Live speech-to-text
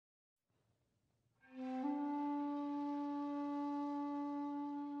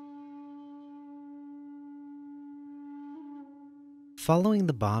Following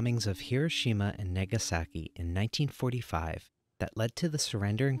the bombings of Hiroshima and Nagasaki in 1945 that led to the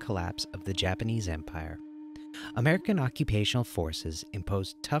surrender and collapse of the Japanese Empire, American occupational forces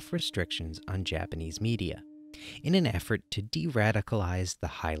imposed tough restrictions on Japanese media in an effort to de-radicalize the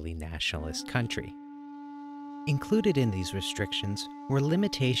highly nationalist country. Included in these restrictions were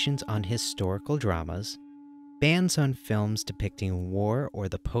limitations on historical dramas, bans on films depicting war or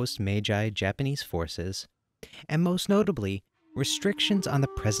the post-Meiji Japanese forces, and most notably, restrictions on the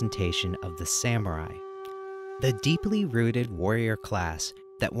presentation of the samurai, the deeply rooted warrior class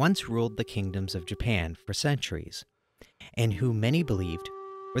that once ruled the kingdoms of Japan for centuries, and who many believed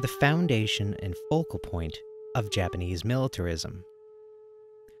were the foundation and focal point of Japanese militarism.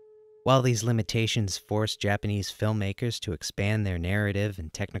 While these limitations forced Japanese filmmakers to expand their narrative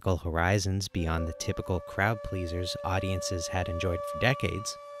and technical horizons beyond the typical crowd pleasers audiences had enjoyed for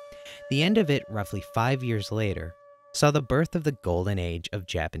decades, the end of it roughly 5 years later saw the birth of the golden age of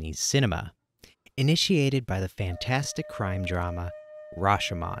Japanese cinema, initiated by the fantastic crime drama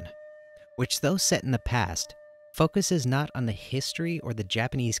Rashomon, which, though set in the past, focuses not on the history or the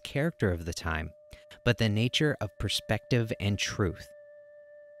Japanese character of the time, but the nature of perspective and truth.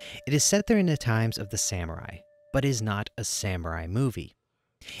 It is set during the times of the samurai, but is not a samurai movie.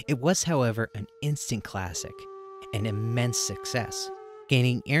 It was, however, an instant classic, an immense success,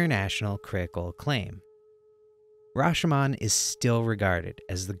 gaining international critical acclaim. Rashomon is still regarded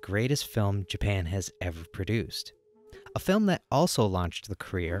as the greatest film Japan has ever produced, a film that also launched the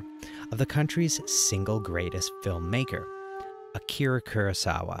career of the country's single greatest filmmaker, Akira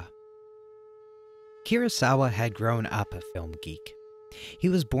Kurosawa. Kurosawa had grown up a film geek. He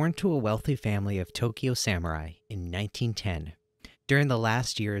was born to a wealthy family of Tokyo samurai in 1910, during the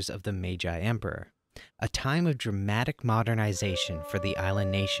last years of the Meiji Emperor, a time of dramatic modernization for the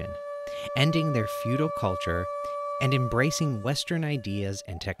island nation, ending their feudal culture and embracing Western ideas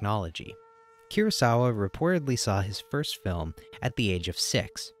and technology. Kurosawa reportedly saw his first film at the age of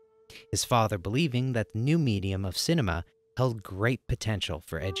 6, his father believing that the new medium of cinema held great potential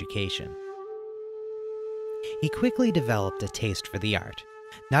for education. He quickly developed a taste for the art,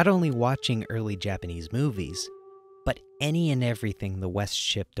 not only watching early Japanese movies, but any and everything the West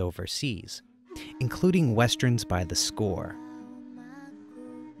shipped overseas, including westerns by the score.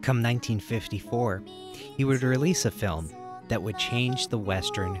 Come 1954, he would release a film that would change the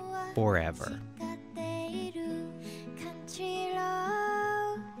Western forever.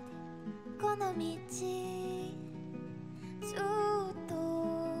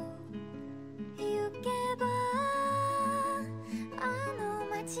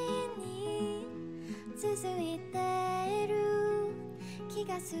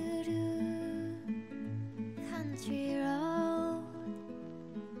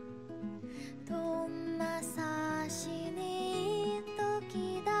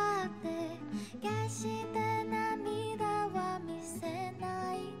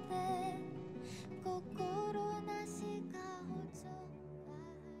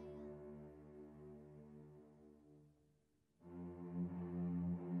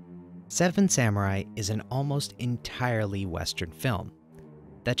 Seven Samurai is an almost entirely Western film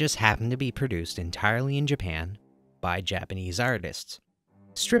that just happened to be produced entirely in Japan by Japanese artists.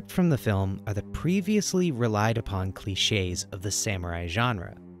 Stripped from the film are the previously relied upon cliches of the samurai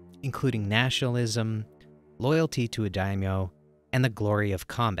genre, including nationalism, loyalty to a daimyo, and the glory of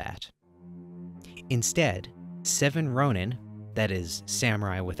combat. Instead, seven ronin, that is,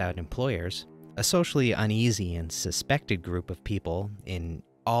 samurai without employers, a socially uneasy and suspected group of people in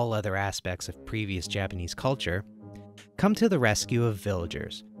all other aspects of previous Japanese culture, come to the rescue of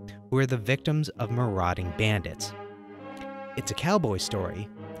villagers who are the victims of marauding bandits. It's a cowboy story,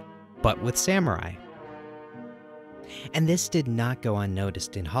 but with samurai. And this did not go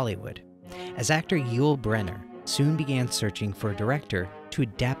unnoticed in Hollywood, as actor Yul Brynner soon began searching for a director to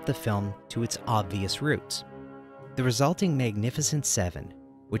adapt the film to its obvious roots. The resulting Magnificent Seven,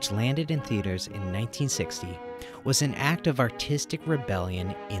 which landed in theaters in 1960, was an act of artistic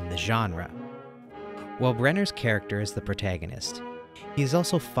rebellion in the genre. While Brenner's character is the protagonist, he is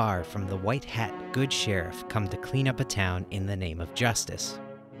also far from the white hat good sheriff come to clean up a town in the name of justice.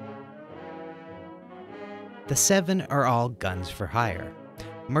 The seven are all guns for hire,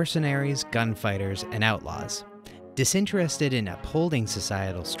 mercenaries, gunfighters, and outlaws, disinterested in upholding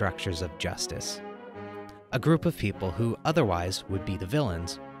societal structures of justice. A group of people who otherwise would be the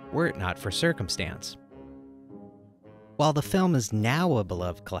villains, were it not for circumstance. While the film is now a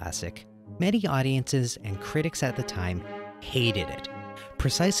beloved classic, many audiences and critics at the time hated it,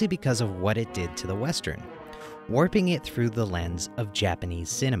 precisely because of what it did to the Western, warping it through the lens of Japanese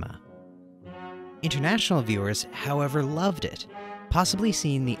cinema. International viewers, however, loved it, possibly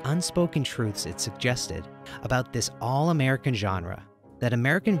seeing the unspoken truths it suggested about this all-American genre that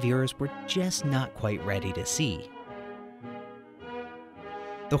American viewers were just not quite ready to see.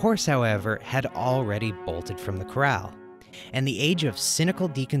 The horse, however, had already bolted from the corral, and the age of cynical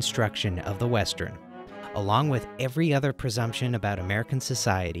deconstruction of the Western, along with every other presumption about American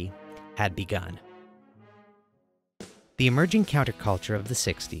society, had begun. The emerging counterculture of the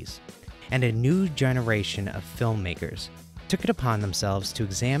 60s, and a new generation of filmmakers took it upon themselves to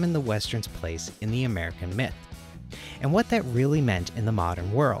examine the Western's place in the American myth, and what that really meant in the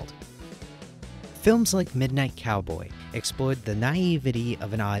modern world. Films like Midnight Cowboy explored the naivety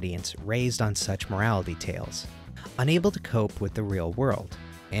of an audience raised on such morality tales, unable to cope with the real world,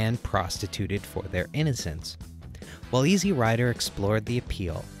 and prostituted for their innocence, while Easy Rider explored the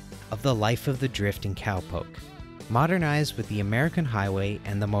appeal of the life of the drifting cowpoke, modernized with the American highway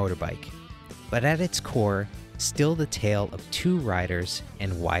and the motorbike, but at its core, still the tale of two riders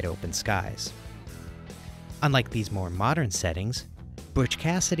and wide-open skies. Unlike these more modern settings, Butch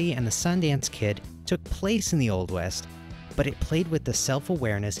Cassidy and the Sundance Kid took place in the Old West, but it played with the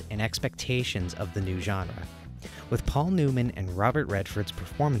self-awareness and expectations of the new genre, with Paul Newman and Robert Redford's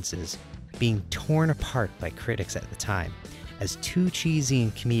performances being torn apart by critics at the time as too cheesy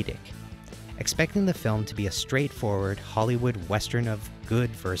and comedic, expecting the film to be a straightforward Hollywood Western of good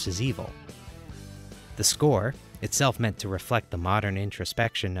versus evil. The score, itself meant to reflect the modern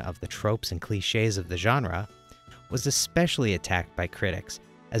introspection of the tropes and cliches of the genre, was especially attacked by critics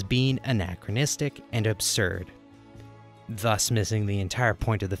as being anachronistic and absurd, thus missing the entire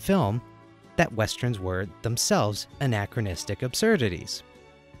point of the film, that Westerns were themselves anachronistic absurdities.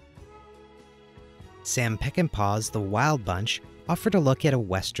 Sam Peckinpah's The Wild Bunch offered a look at a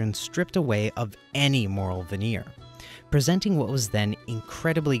Western stripped away of any moral veneer, presenting what was then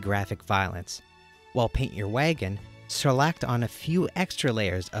incredibly graphic violence, while Paint Your Wagon shellacked on a few extra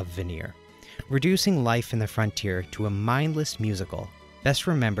layers of veneer, reducing life in the frontier to a mindless musical, best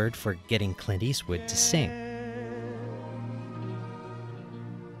remembered for getting Clint Eastwood to sing.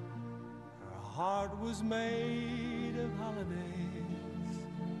 Her heart was made of holidays,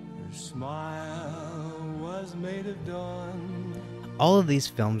 her smile was made of dawn. All of these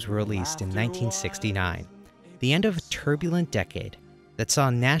films were released in 1969, the end of a turbulent decade that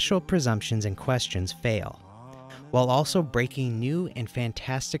saw national presumptions and questions fail, while also breaking new and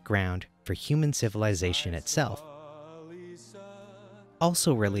fantastic ground for human civilization itself.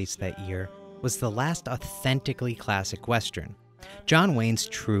 Also released that year was the last authentically classic Western, John Wayne's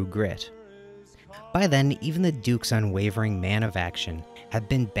True Grit. By then, even the Duke's unwavering man of action had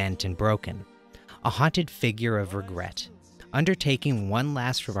been bent and broken, a haunted figure of regret, undertaking one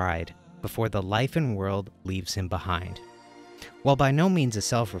last ride before the life and world leaves him behind. While by no means a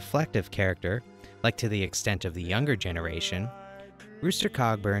self-reflective character, like to the extent of the younger generation, Rooster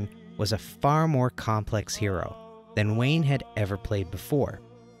Cogburn was a far more complex hero than Wayne had ever played before,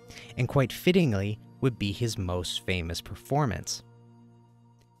 and quite fittingly would be his most famous performance.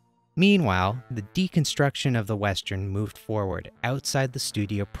 Meanwhile, the deconstruction of the Western moved forward outside the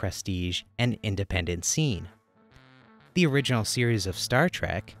studio prestige and independent scene. The original series of Star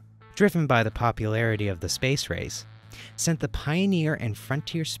Trek, driven by the popularity of the space race, sent the pioneer and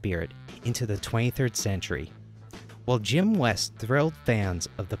frontier spirit into the 23rd century, while Jim West thrilled fans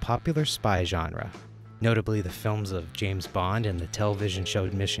of the popular spy genre, notably the films of James Bond and the television show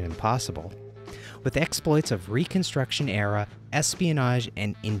Mission Impossible, with exploits of Reconstruction-era espionage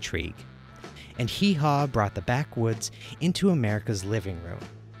and intrigue. And Hee Haw brought the backwoods into America's living room,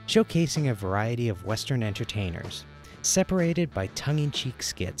 showcasing a variety of Western entertainers, separated by tongue-in-cheek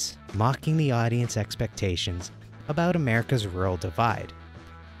skits, mocking the audience expectations about America's rural divide,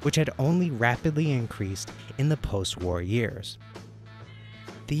 which had only rapidly increased in the post-war years.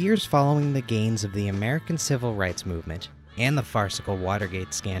 The years following the gains of the American Civil Rights Movement and the farcical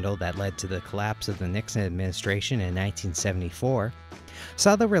Watergate scandal that led to the collapse of the Nixon administration in 1974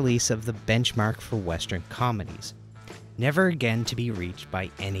 saw the release of the benchmark for Western comedies, never again to be reached by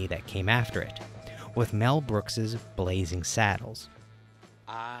any that came after it, with Mel Brooks's Blazing Saddles.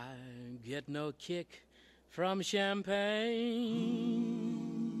 I get no kick from champagne.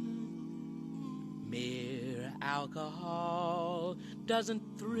 Mere alcohol doesn't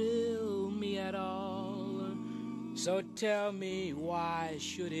thrill me at all. So tell me, why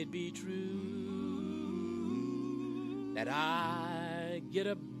should it be true that I get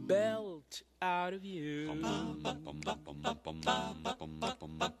a belt out of you?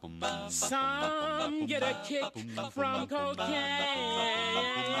 Some get a kick from cocaine.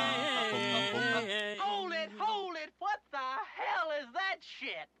 Hold it! What the hell is that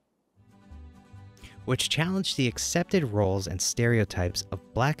shit? which challenged the accepted roles and stereotypes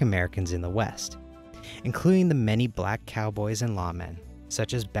of Black Americans in the West, including the many black cowboys and lawmen,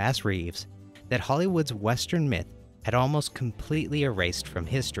 such as Bass Reeves, that Hollywood's Western myth had almost completely erased from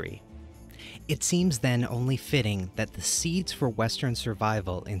history. It seems then only fitting that the seeds for Western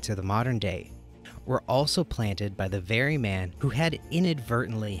survival into the modern day were also planted by the very man who had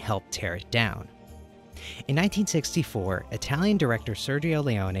inadvertently helped tear it down. In 1964, Italian director Sergio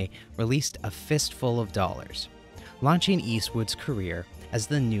Leone released A Fistful of Dollars, launching Eastwood's career as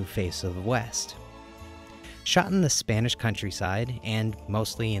the new face of the West. Shot in the Spanish countryside and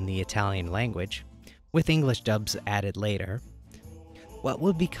mostly in the Italian language, with English dubs added later, what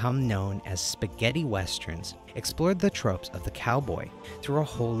would become known as spaghetti westerns explored the tropes of the cowboy through a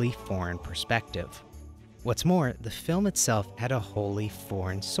wholly foreign perspective. What's more, the film itself had a wholly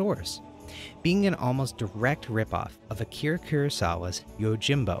foreign source, being an almost direct ripoff of Akira Kurosawa's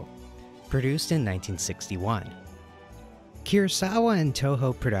Yojimbo, produced in 1961. Kurosawa and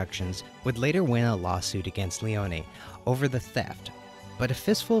Toho Productions would later win a lawsuit against Leone over the theft, but A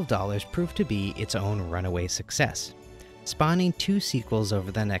Fistful of Dollars proved to be its own runaway success, spawning 2 sequels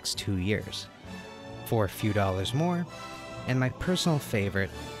over the next 2 years, For a Few Dollars More, and my personal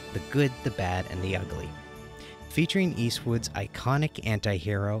favorite, The Good, the Bad, and the Ugly, featuring Eastwood's iconic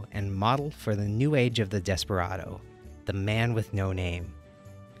anti-hero and model for the new age of the desperado, the man with no name.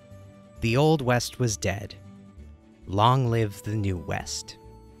 The Old West was dead. Long live the New West.